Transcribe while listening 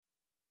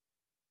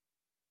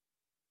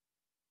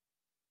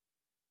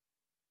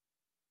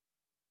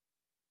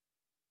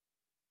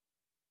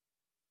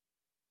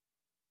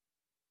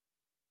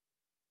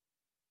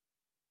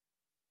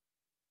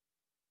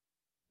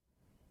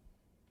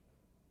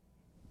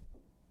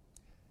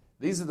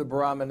These are the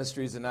Barah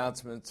Ministries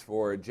announcements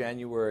for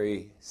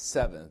January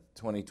 7th,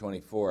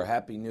 2024.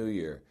 Happy New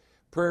Year.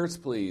 Prayers,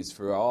 please,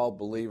 for all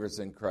believers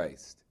in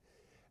Christ.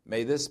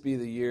 May this be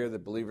the year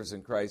that believers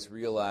in Christ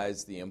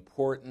realize the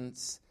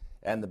importance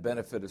and the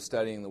benefit of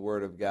studying the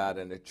Word of God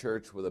in a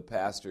church with a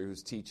pastor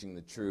who's teaching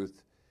the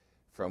truth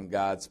from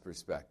God's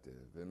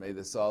perspective. And may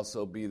this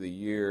also be the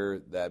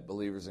year that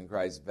believers in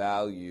Christ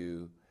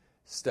value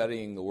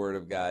studying the Word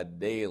of God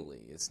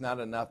daily. It's not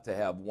enough to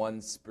have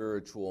one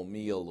spiritual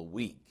meal a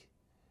week.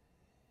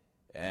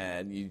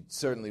 And you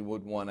certainly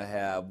would want to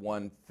have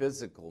one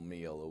physical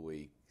meal a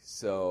week.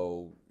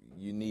 So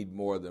you need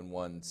more than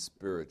one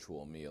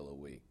spiritual meal a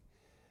week.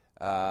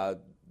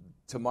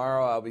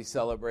 Tomorrow I'll be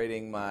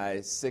celebrating my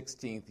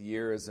 16th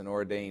year as an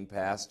ordained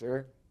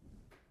pastor.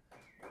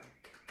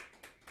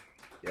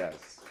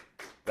 Yes.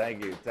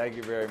 Thank you. Thank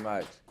you very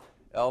much.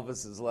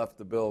 Elvis has left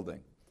the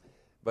building.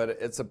 But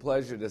it's a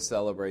pleasure to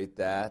celebrate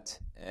that.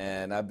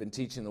 And I've been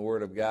teaching the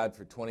Word of God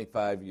for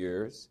 25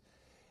 years.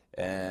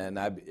 And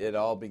it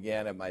all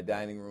began at my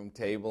dining room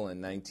table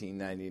in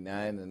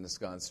 1999, and it's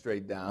gone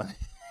straight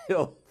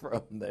downhill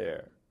from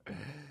there.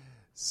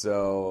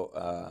 So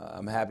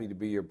I'm happy to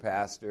be your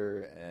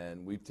pastor,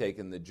 and we've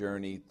taken the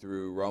journey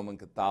through Roman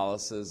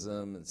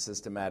Catholicism and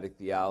systematic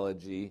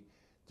theology,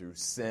 through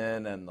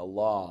sin and the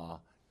law,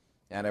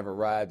 and have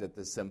arrived at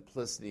the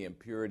simplicity and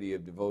purity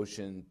of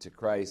devotion to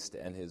Christ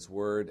and His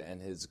Word and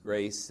His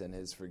grace and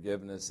His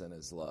forgiveness and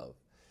His love.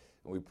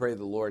 And we pray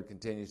the Lord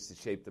continues to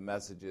shape the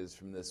messages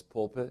from this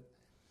pulpit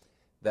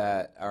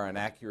that are an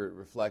accurate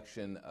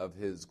reflection of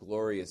His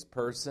glorious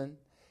person,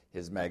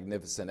 His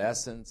magnificent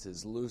essence,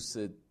 His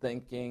lucid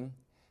thinking,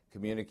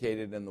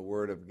 communicated in the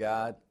Word of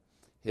God,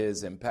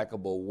 His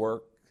impeccable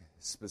work,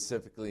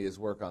 specifically His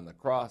work on the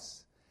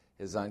cross,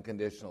 His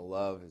unconditional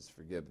love, His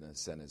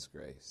forgiveness, and His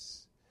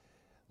grace.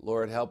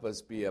 Lord, help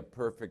us be a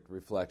perfect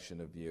reflection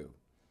of You.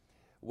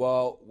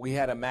 Well, we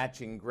had a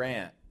matching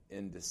grant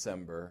in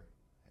December,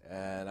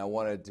 and I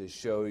wanted to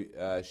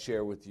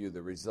share with you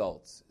the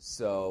results.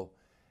 So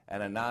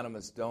an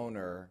anonymous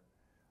donor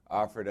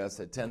offered us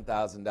a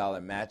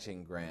 $10,000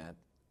 matching grant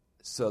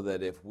so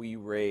that if we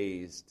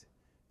raised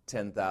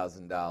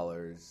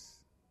 $10,000,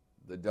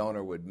 the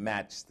donor would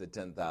match the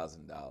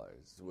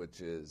 $10,000,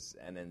 which is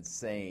an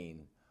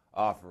insane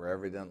offer.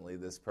 Evidently,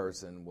 this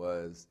person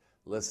was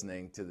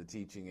listening to the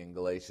teaching in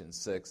Galatians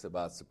 6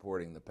 about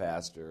supporting the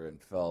pastor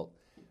and felt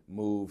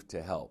moved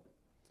to help.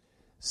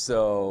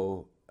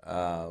 So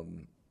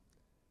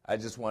I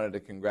just wanted to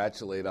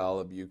congratulate all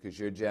of you because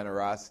your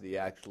generosity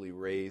actually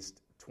raised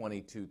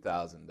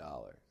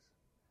 $22,000.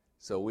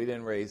 So we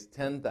didn't raise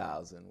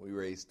 $10,000, we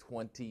raised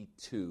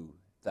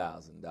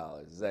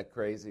 $22,000. Is that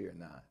crazy or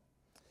not?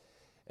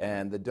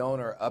 And the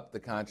donor upped the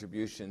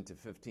contribution to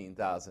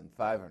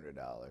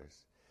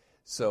 $15,500.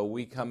 So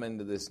we come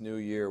into this new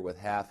year with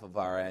half of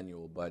our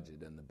annual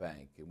budget in the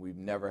bank, and we've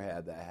never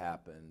had that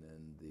happen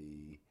in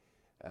the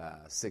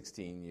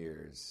 16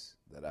 years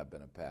that I've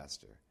been a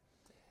pastor.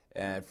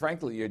 And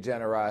frankly, your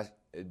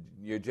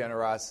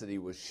generosity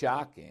was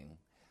shocking,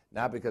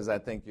 not because I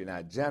think you're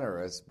not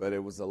generous, but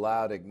it was a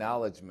loud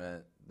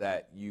acknowledgement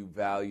that you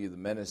value the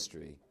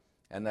ministry.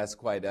 And that's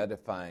quite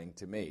edifying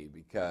to me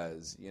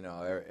because, you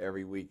know,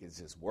 every week it's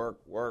just work,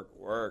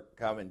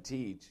 come and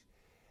teach.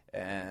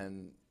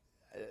 And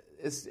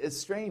it's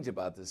strange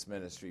about this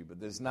ministry, but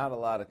there's not a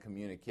lot of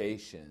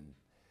communication.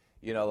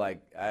 You know,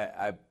 like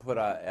I put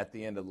at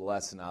the end of the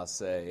lesson, I'll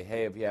say,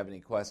 hey, if you have any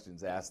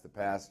questions, ask the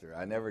pastor.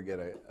 I never get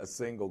a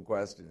single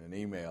question in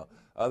email.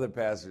 Other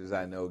pastors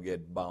I know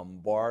get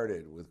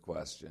bombarded with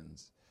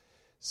questions.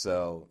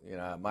 So, you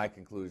know, my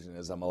conclusion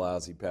is I'm a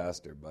lousy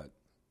pastor, but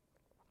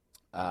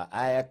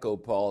I echo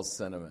Paul's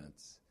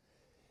sentiments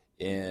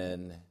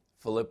in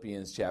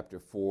Philippians chapter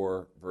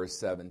 4, verse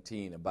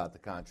 17 about the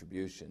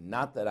contribution.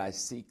 Not that I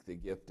seek the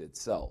gift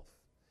itself.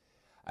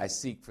 I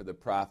seek for the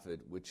profit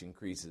which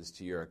increases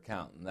to your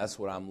account. And that's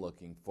what I'm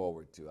looking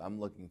forward to. I'm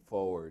looking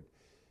forward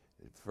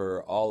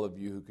for all of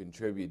you who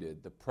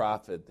contributed, the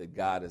profit that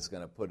God is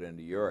going to put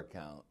into your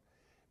account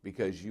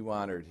because you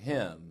honored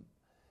Him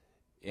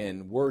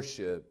in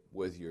worship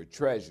with your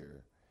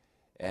treasure,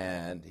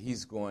 and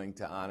He's going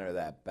to honor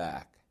that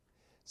back.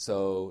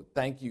 So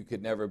thank you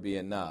could never be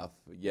enough,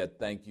 yet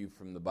thank you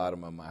from the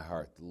bottom of my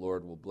heart. The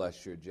Lord will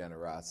bless your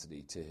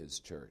generosity to His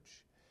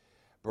church.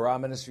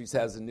 Barah Ministries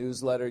has a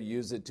newsletter.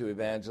 Use it to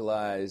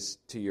evangelize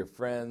to your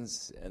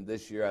friends. And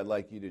this year I'd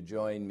like you to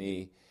join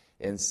me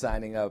in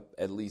signing up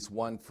at least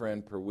one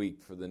friend per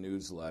week for the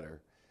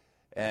newsletter.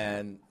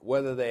 And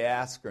whether they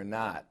ask or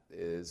not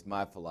is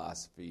my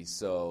philosophy.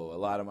 So a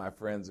lot of my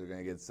friends are going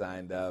to get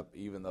signed up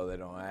even though they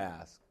don't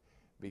ask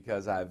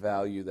because I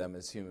value them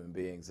as human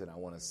beings and I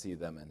want to see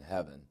them in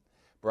heaven.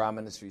 Barah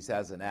Ministries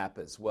has an app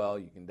as well.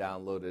 You can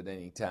download it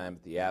anytime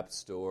at the App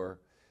Store.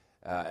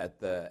 At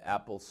the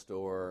Apple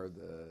Store,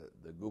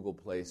 the Google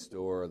Play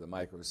Store, the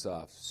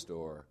Microsoft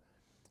Store.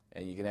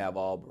 And you can have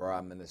all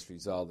Barah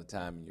Ministries all the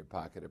time in your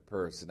pocket or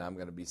purse. And I'm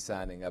going to be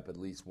signing up at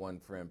least one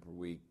friend per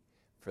week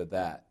for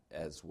that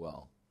as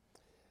well.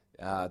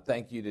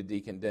 Thank you to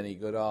Deacon Denny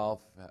Goodolf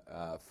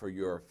for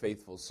your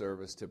faithful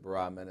service to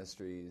Barah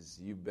Ministries.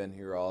 You've been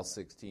here all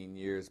 16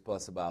 years,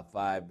 plus about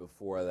 5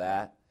 before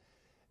that.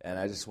 And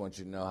I just want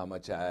you to know how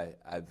much I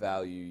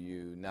value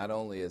you, not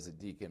only as a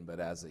deacon, but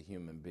as a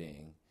human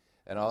being.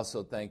 And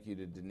also thank you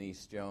to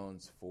Denise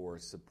Jones for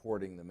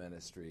supporting the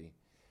ministry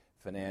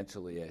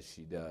financially as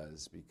she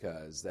does,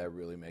 because that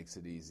really makes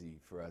it easy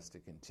for us to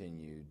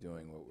continue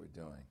doing what we're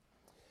doing.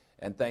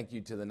 And thank you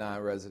to the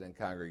non-resident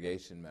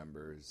congregation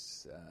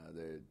members.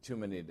 There are too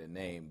many to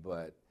name,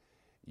 but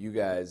you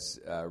guys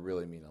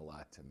really mean a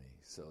lot to me.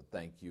 So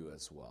thank you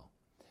as well.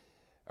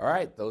 All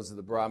right, those are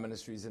the Barah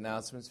Ministries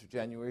announcements for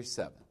January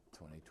 7th,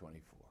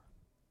 2024.